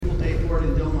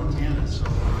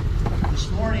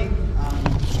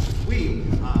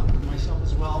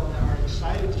well are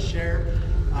excited to share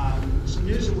some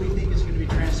news that we think is going to be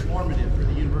transformative for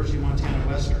the University of Montana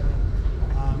Western.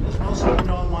 As most of you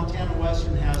know, Montana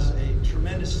Western has a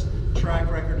tremendous track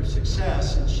record of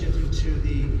success in shifting to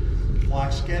the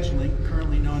block scheduling,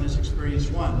 currently known as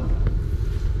Experience One.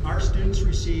 Our students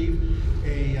receive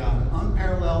a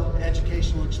unparalleled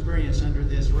educational experience under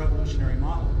this revolutionary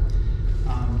model.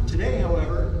 Today,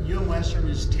 however, UM Western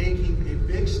is taking a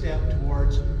big step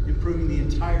towards improving the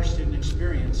entire student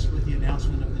experience with the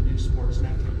announcement of the new sports and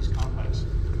activities complex.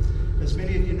 As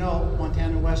many of you know,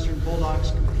 Montana Western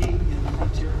Bulldogs compete in the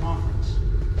Frontier Conference.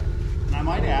 And I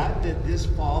might add that this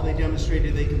fall they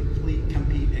demonstrated they can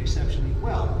compete exceptionally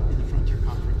well in the Frontier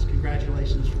Conference.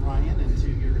 Congratulations to Ryan and to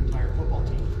your entire football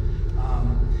team.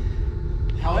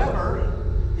 However,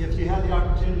 if you had the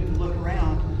opportunity to look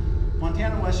around,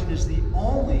 Montana Western is the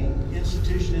only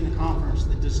institution in the conference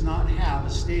that does not have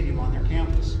a stadium on their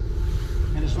campus.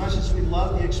 And as much as we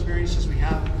love the experiences we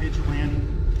have at Vigilante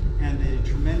and the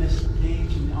tremendous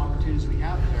games and the opportunities we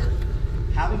have there,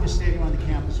 having a stadium on the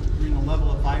campus will bring a level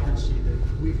of vibrancy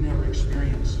that we've never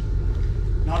experienced.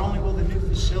 Not only will the new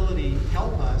facility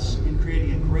help us in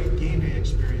creating a great game day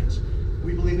experience,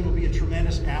 we believe it will be a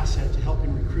tremendous asset to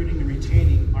helping recruiting and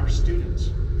retaining our students.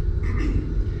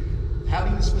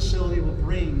 Having this facility will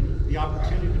bring the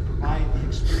opportunity to provide the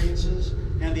experiences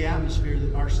and the atmosphere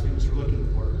that our students are looking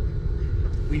for.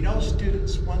 We know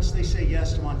students, once they say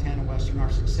yes to Montana Western, are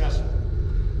successful.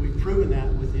 We've proven that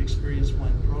with the Experience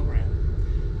One program.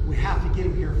 We have to get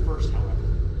them here first, however.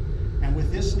 And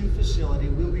with this new facility,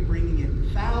 we'll be bringing in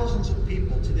thousands of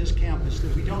people to this campus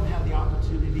that we don't have the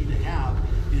opportunity to have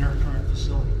in our current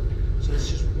facility. So it's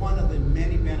just one of the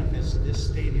many benefits that this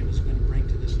stadium is going to bring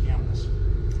to this campus.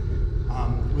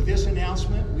 With this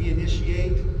announcement, we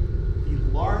initiate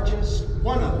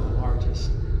one of the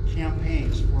largest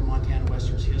campaigns for Montana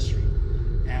Western's history.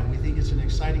 And we think it's an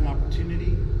exciting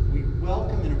opportunity. We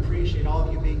welcome and appreciate all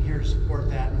of you being here to support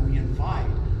that, and we invite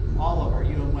all of our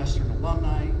UM Western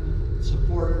alumni,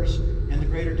 supporters, and the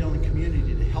greater Dillon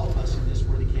community to help us in this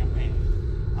worthy campaign.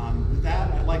 With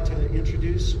that, I'd like to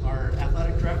introduce our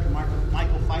athletic director,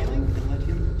 Michael Feiling, and let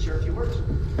him share a few words.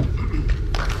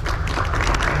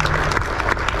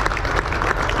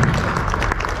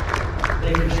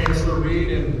 Thank you, Chancellor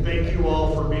Reed, and thank you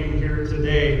all for being here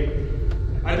today.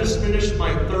 I just finished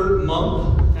my third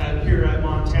month here at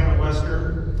Montana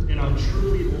Western, and I'm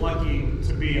truly lucky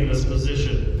to be in this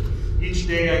position. Each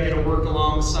day I get to work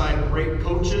alongside great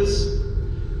coaches,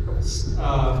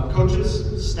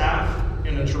 staff,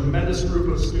 and a tremendous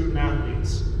group of student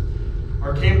athletes.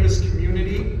 Our campus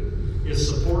community is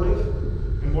supportive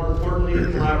and, more importantly,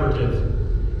 collaborative.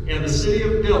 And the city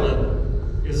of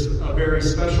Dillon is a very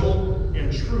special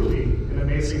and truly an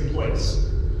amazing place.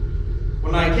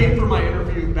 When I came for my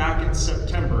interview back in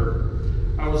September,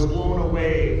 I was blown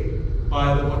away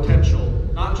by the potential,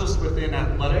 not just within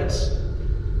athletics,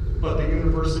 but the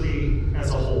university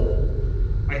as a whole.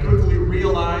 I quickly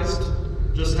realized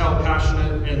just how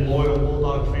passionate and loyal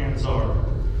Bulldog fans are.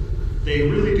 They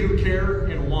really do care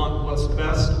and want what's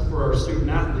best for our student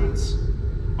athletes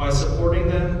by supporting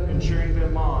them and cheering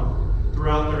them on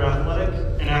throughout their athletic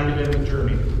and academic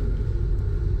journey.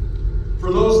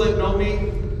 For those that know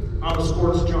me, I'm a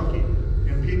sports junkie,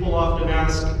 and people often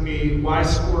ask me why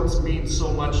sports means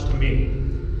so much to me.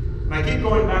 And I keep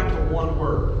going back to one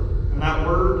word, and that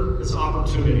word is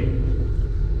opportunity.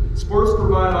 Sports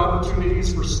provide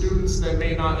opportunities for students that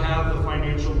may not have the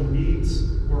financial needs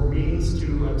or means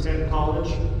to attend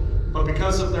college, but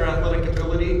because of their athletic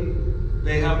ability,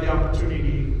 they have the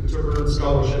opportunity to earn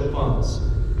scholarship funds.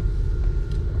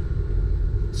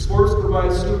 Sports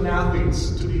provide student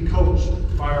athletes to be coached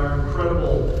by our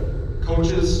incredible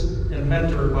coaches and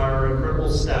mentored by our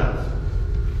incredible staff.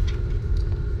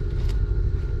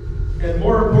 And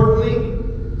more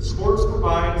importantly, sports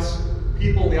provides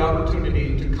people the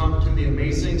opportunity to come to the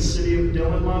amazing city of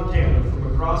Dillon, Montana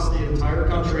from across the entire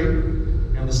country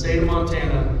and the state of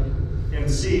Montana and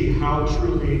see how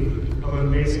truly of an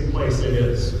amazing place it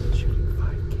is.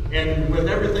 And with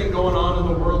everything going on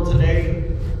in the world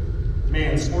today,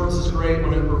 man, sports is great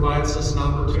when it provides us an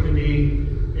opportunity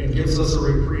and gives us a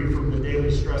reprieve from the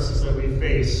daily stresses that we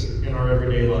face in our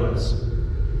everyday lives.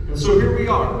 And so here we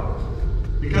are,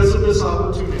 because of this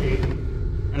opportunity,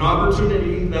 an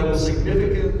opportunity that will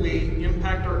significantly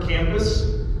impact our campus,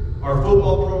 our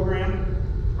football program,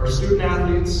 our student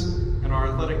athletes, and our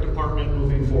athletic department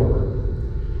moving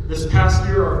forward. This past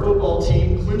year, our football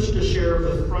team clinched a share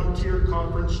of the Frontier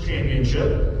Conference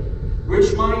Championship,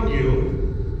 which, mind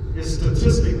you, is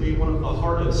statistically one of the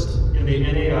hardest in the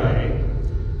NAIA.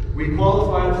 We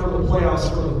qualified for the playoffs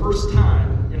for the first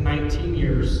time in in 19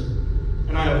 years,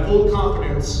 and I have full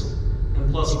confidence,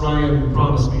 and plus Ryan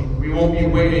promised me, we won't be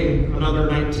waiting another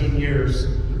 19 years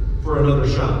for another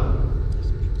shot.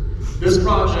 This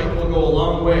project will go a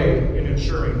long way in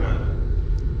ensuring that.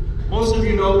 Most of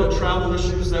you know the travel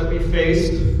issues that we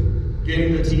faced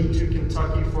getting the team to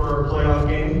Kentucky for our playoff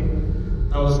game.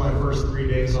 That was my first 3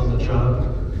 days on the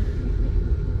job.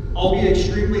 I'll be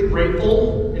extremely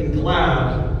grateful and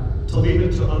glad to leave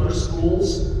it to other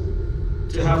schools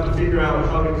to have to figure out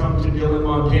how to come to Dillon,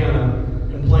 Montana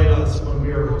and play us when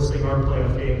we are hosting our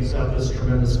playoff games at this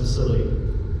tremendous facility.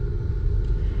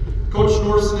 Coach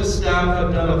Norris and his staff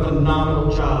have done a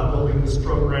phenomenal job building this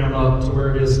program up to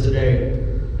where it is today.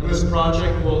 And this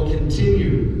project will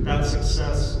continue that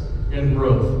success and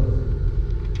growth.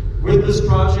 With this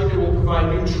project, it will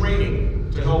provide new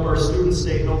training to help our students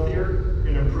stay healthier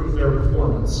and improve their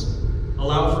performance,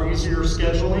 allow for easier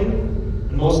scheduling,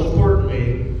 and most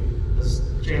importantly, as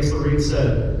Chancellor Reed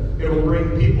said, it will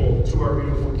bring people to our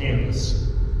beautiful campus.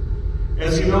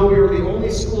 As you know, we are the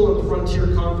only school in the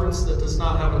Frontier Conference that does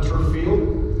not have a turf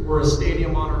field or a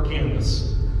stadium on our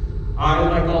campus. I,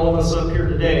 like all of us up here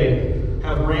today,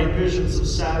 have grand visions of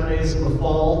Saturdays in the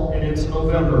fall and into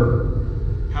November,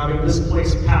 having this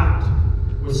place packed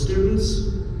with students,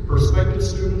 prospective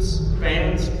students,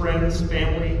 fans, friends,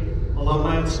 family,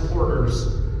 alumni, and supporters,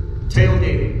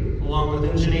 tailgating along with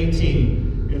Engine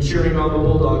 18 and cheering on the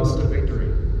Bulldogs to victory.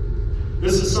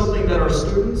 This is something that our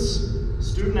students,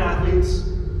 student athletes,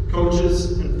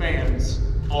 coaches, and fans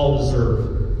all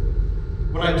deserve.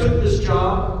 When I took this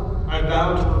job, I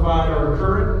vowed to provide our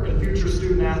current and future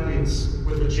student athletes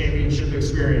with a championship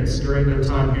experience during their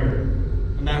time here,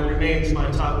 and that remains my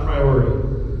top priority.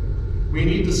 We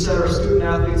need to set our student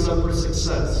athletes up for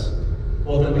success,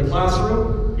 both in the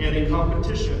classroom and in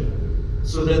competition,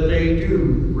 so that they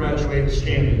do graduate as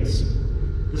champions.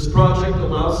 This project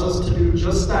allows us to do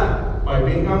just that by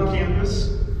being on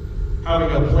campus,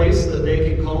 having a place that they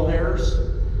can call theirs,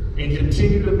 and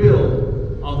continue to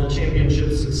build on the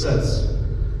championship success.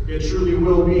 It truly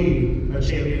will be a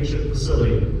championship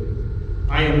facility.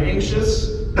 I am anxious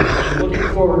and looking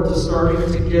forward to starting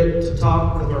to get to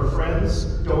talk with our friends,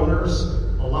 donors,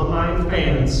 alumni, and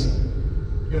fans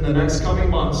in the next coming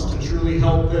months to truly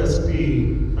help this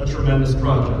be a tremendous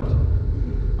project.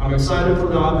 I'm excited for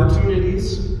the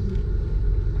opportunities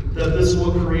that this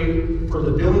will create for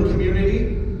the Dillon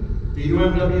community, the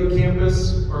UMW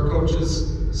campus, our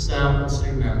coaches, staff, and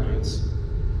student athletes.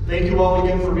 Thank you all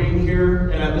again for being here,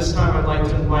 and at this time I'd like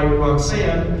to invite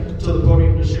Roxanne to the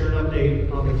podium to share an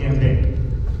update on the campaign.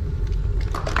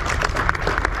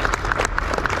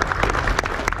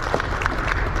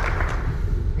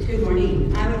 Good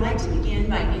morning. I would like to begin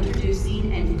by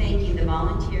introducing and thanking the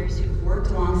volunteers who've worked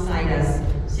alongside us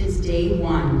since day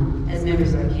one as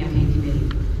members of our campaign committee.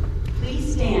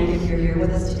 Please stand if you're here with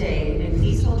us today, and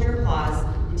please hold your applause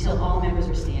until all members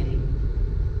are standing.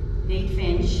 Nate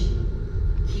Finch,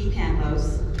 Keith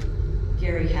Campos,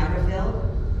 Gary Haverfield,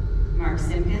 Mark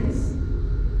Simpkins,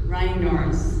 Ryan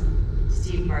Norris,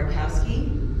 Steve Barkowski,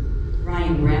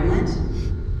 Ryan Bramlett,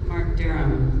 Mark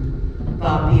Durham,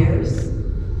 Bob Beers,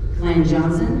 Glenn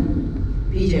Johnson,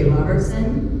 BJ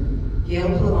Robertson, Gail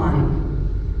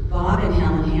Plavanik, Bob and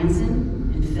Helen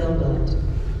Hansen, and Phil Willett.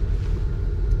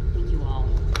 Thank you all.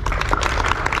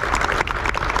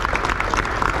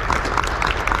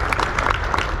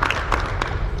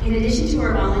 In addition to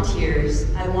our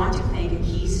volunteers, I want to thank the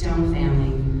Keystone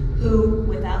family, who,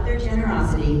 without their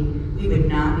generosity, we would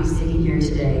not be sitting here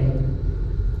today.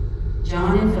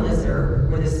 John and Phyllis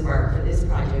were the spark for this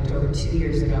project over 2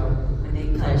 years ago when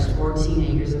they pledged 14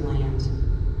 acres of land.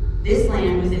 This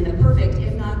land was in the perfect,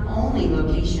 if not only,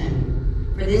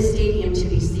 location for this stadium to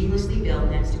be seamlessly built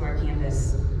next to our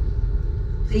campus.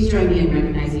 Please join me in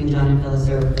recognizing John and Phyllis.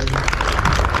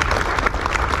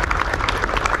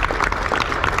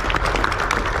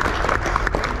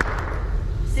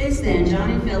 Since then,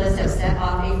 John and Phyllis have set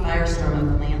off a firestorm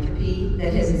of philanthropy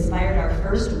that has inspired our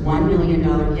first $1 million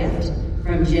gift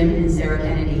from Jim and Sarah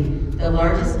Kennedy, the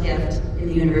largest gift in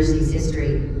the university's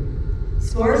history.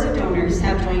 Scores of donors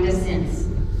have joined us since.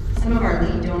 Some of our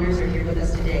lead donors are here with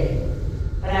us today.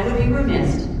 But I would be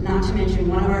remiss not to mention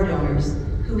one of our donors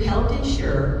who helped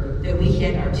ensure that we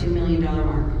hit our $2 million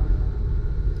mark.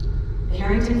 The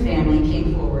Harrington family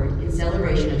came forward in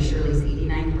celebration of Shirley's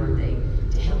 89th birthday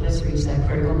to help us reach that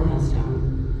critical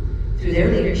milestone. Through their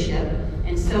leadership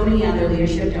and so many other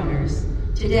leadership donors,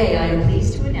 today I am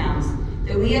pleased to announce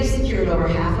that we have secured over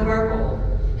half of our goal,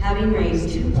 having raised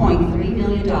 $2.3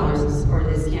 million in support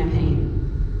of this campaign.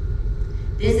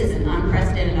 This is an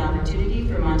unprecedented opportunity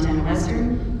for Montana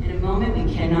Western and a moment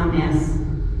we cannot miss.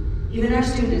 Even our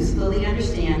students fully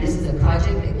understand this is a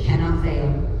project that cannot fail.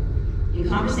 In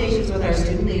conversations with our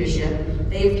student leadership,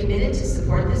 they have committed to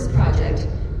support this project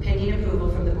pending approval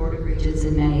from the Board of Regents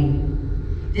in May.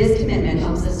 This commitment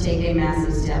helps us take a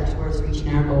massive step towards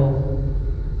reaching our goal.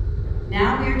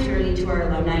 Now we are turning to our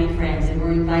alumni and friends, and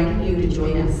we're inviting you to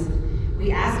join us.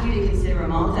 We ask you to consider a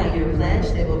multi-year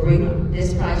pledge that will bring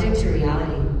this project to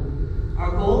reality.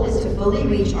 Our goal is to fully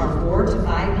reach our $4 to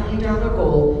 $5 million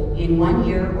goal in 1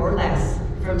 year or less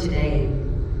from today.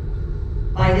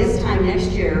 By this time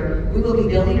next year, we will be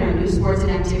building our new sports and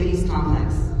activities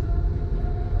complex.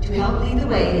 To help lead the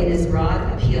way in this broad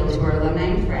appeal to our alumni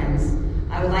and friends,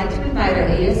 I would like to invite our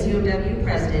ASUMW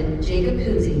President, Jacob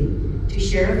Kunze, to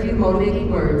share a few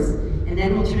motivating words, and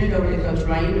then we'll turn it over to Coach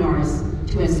Ryan Norris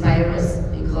to inspire us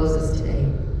and close us today.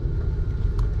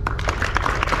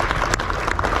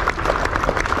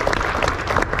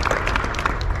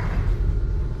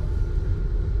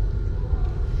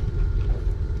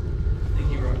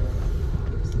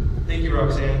 Thank you,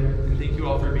 Roxanne, and thank you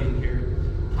all for being here.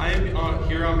 I am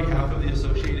here on behalf of the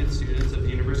Associated Students of the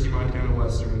University of Montana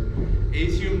Western.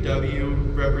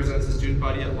 ASUMW represents the student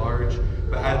body at large,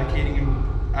 but advocating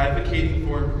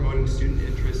for and promoting student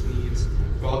interest needs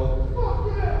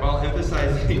while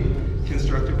emphasizing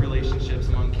constructive relationships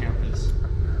among campus.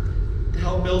 To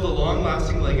help build a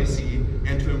long-lasting legacy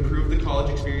and to improve the college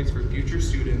experience for future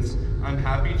students, I'm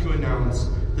happy to announce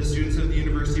the students of the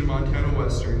University of Montana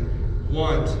Western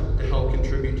want to help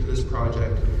contribute to this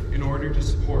project in order to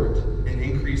support an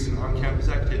increase in on-campus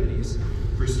activities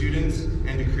for students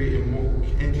and to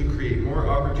create more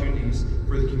opportunities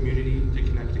for the community to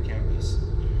connect to campus.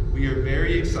 We are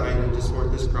very excited to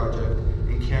support this project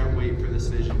and can't wait for this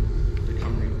vision to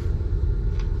come real.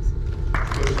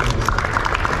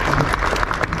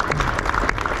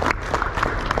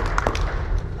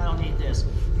 I don't need this.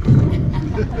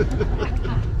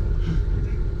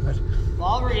 Well,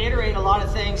 I'll reiterate a lot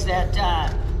of things that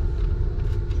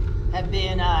have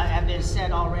been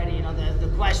said already. You know, the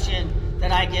question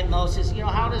that I get most is, you know,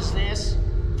 how does this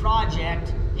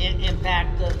project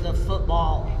impact the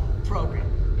football program?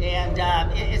 And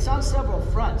it's on several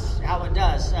fronts how it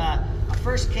does. A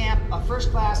first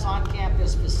class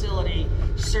on-campus facility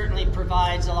certainly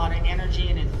provides a lot of energy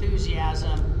and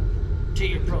enthusiasm to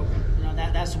your program. You know,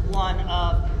 that's one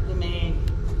of the main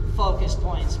focus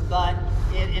points. But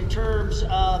in terms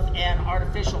of an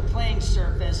artificial playing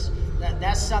surface,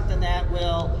 that's something that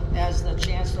will, as the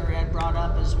chancellor had brought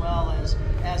up, as well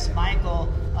as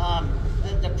Michael,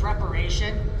 the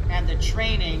preparation and the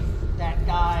training that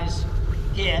guys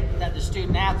get, that the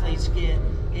student athletes get,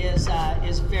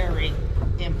 is very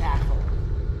impactful.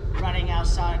 Running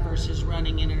outside versus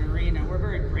running in an arena, we're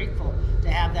very grateful to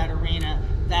have that arena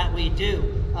that we do.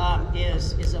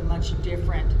 Is a much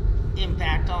different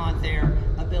impact on their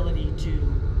ability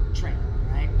to train,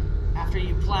 right? After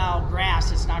you plow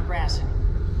grass, it's not grass anymore,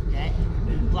 okay?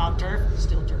 Plow turf, it's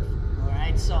still turf, all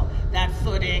right? So that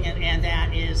footing and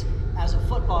that is, as a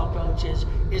football coach,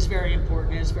 is very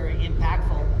important, is very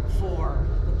impactful for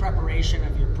the preparation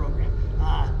of your program.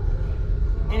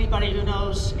 Anybody who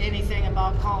knows anything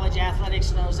about college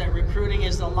athletics knows that recruiting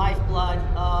is the lifeblood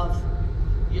of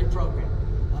your program.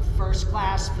 A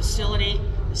first-class facility,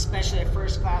 especially a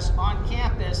first-class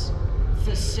on-campus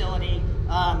facility,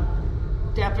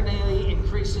 definitely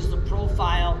increases the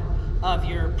profile of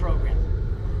your program.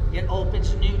 It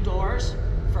opens new doors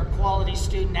for quality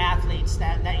student athletes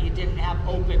that you didn't have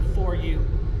open for you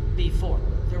before.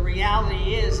 The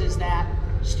reality is that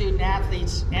student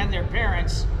athletes and their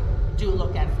parents do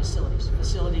look at facilities.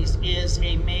 Facilities is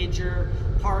a major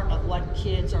part of what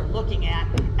kids are looking at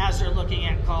as they're looking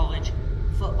at college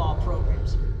football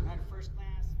programs. A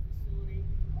first-class facility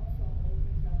also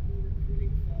opens up new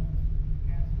recruiting zones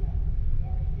as well. We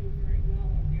already do very well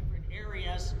in different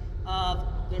areas of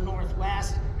the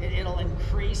Northwest. It'll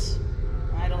increase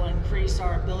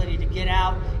our ability to get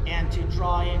out and to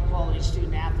draw in quality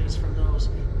student athletes from those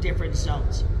different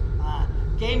zones.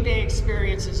 Game day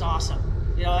experience is awesome,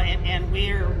 you know, and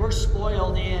we're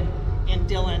spoiled in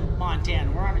Dillon,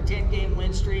 Montana. We're on a 10-game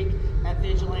win streak at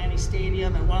Vigilante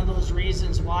Stadium, and one of those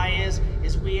reasons why is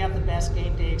we have the best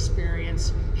game day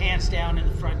experience, hands down, in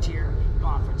the Frontier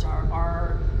Conference.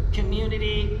 Our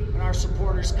community and our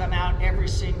supporters come out every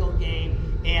single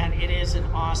game, and it is an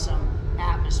awesome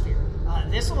atmosphere.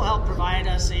 This will help provide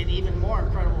us an even more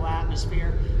incredible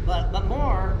atmosphere, but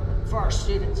more for our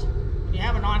students. When you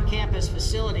have an on-campus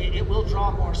facility, it will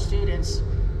draw more students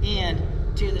in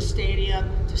to the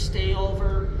stadium to stay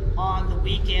over on the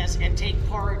weekends and take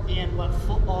part in what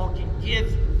football can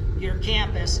give your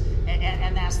campus,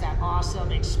 and that's that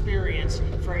awesome experience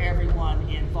for everyone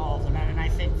involved. And I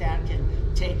think that can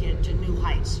take it to new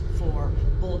heights for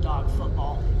Bulldog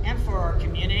football and for our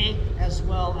community, as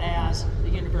well as the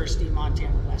University of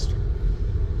Montana Western.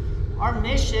 Our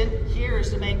mission here is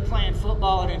to make playing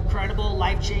football an incredible,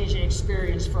 life-changing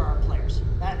experience for our players.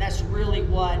 That's really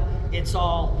what it's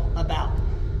all about.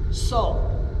 So,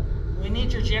 we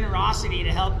need your generosity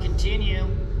to help continue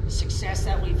the success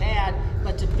that we've had,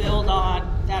 but to build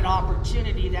on that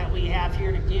opportunity that we have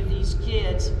here to give these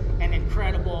kids an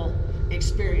incredible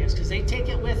experience, because they take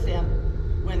it with them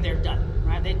when they're done,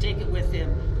 right? They take it with them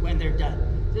when they're done.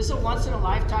 This is a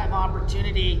once-in-a-lifetime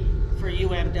opportunity for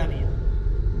UMW.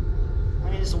 I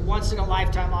mean, it's a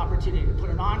once-in-a-lifetime opportunity to put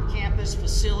an on-campus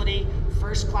facility,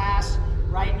 first class,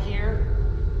 right here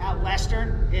at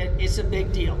Western. It's a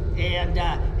big deal, and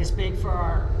it's big for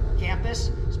our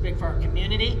campus, it's big for our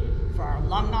community, for our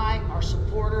alumni, our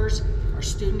supporters, our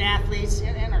student athletes,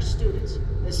 and our students.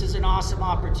 This is an awesome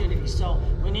opportunity. So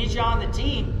we need you on the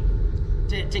team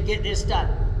to get this done.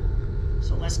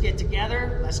 So let's get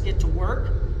together, let's get to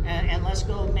work, and let's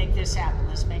go make this happen.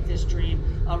 Let's make this dream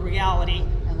a reality,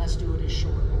 and let's do it in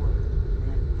short order.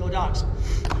 Right. Go Dogs.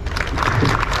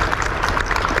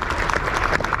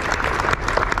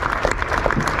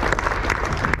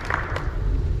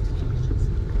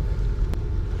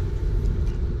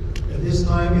 At this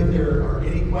time, if there are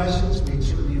any questions, we'd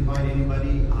certainly invite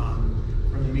anybody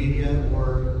from the media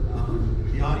or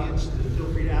the audience to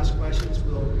feel free to ask questions.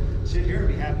 We'll sit here and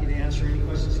be happy to answer any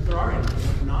questions if there are any.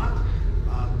 If not,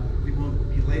 we won't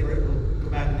belabor it. We'll go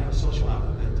back and have a social hour.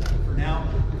 But for now,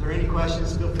 if there are any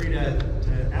questions, feel free to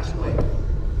ask away.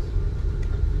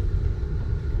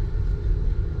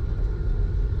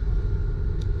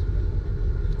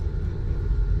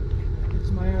 It's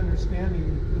my understanding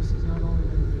that this is not only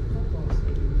going to be a football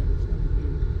stadium, but it's going to be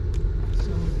a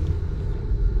facility,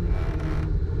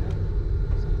 whatever.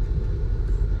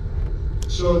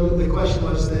 So the question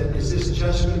was that, is this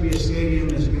just going to be a stadium?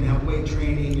 Is it going to have weight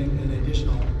training and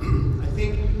additional? I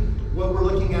think what we're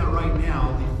looking at right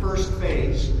now, the first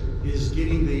phase is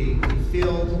getting the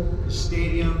field, the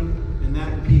stadium, and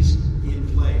that piece in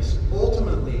place.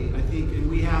 Ultimately, I think, and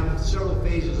we have several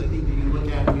phases I think that you can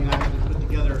look at, and we've actually put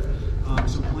together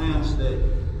some plans that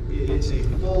it's a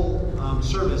full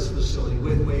service facility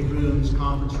with weight rooms,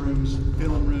 conference rooms,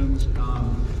 film rooms.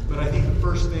 But I think the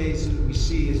first phase that we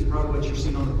see is probably what you're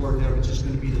seeing on the board there, which is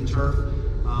going to be the turf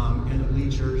and the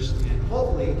bleachers. And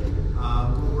hopefully,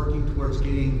 we're working towards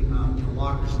getting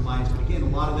lockers and lights. But again, a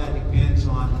lot of that depends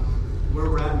on where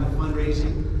we're at in the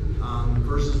fundraising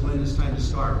versus when it's time to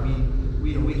start.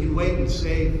 We can wait and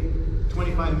save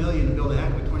 $25 million to build a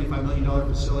heck of a $25 million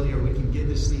facility, or we can get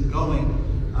this thing going,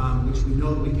 which we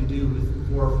know that we can do with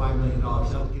 $4 or $5 million.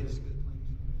 That'll get us a good plan.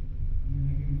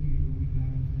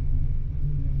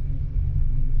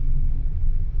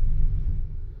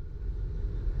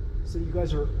 So you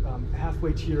guys are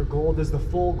halfway to your goal. Does the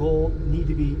full goal need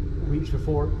to be reached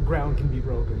before ground can be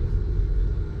broken?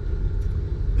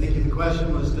 I think the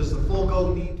question was, does the full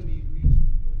goal need to be reached before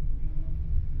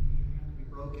ground can be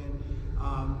broken?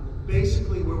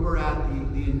 Basically, where we're at,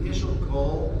 the initial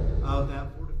goal of that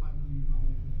 $4 to $5 million.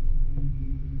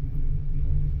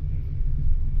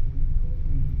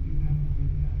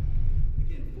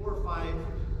 Again, 4 or 5,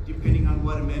 depending on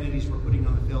what amenities we're putting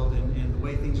on the field and the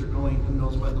way things are going. Who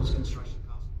knows what those construction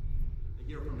costs will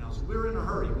be a year from now. So we're in a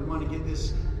hurry. We want to get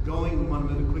this going. We want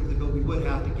to move it quickly, but we would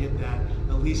have to get that,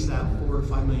 at least that $4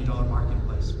 to $5 million mark in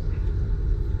place.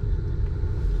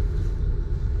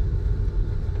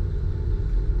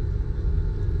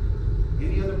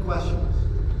 Any other questions?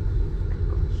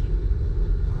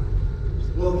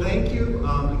 Well, thank you.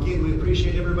 Again, we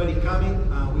appreciate everybody coming.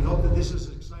 We hope that this is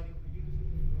exciting for you.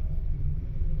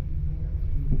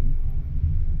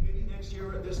 Maybe next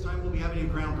year at this time we'll be having a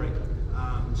groundbreaking.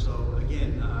 So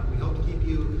again, we hope to keep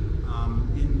you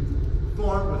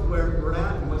informed with where we're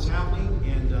at and what's happening.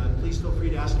 And please feel free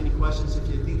to ask any questions if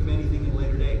you think of anything at a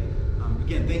later date.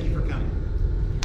 Again, thank you for coming.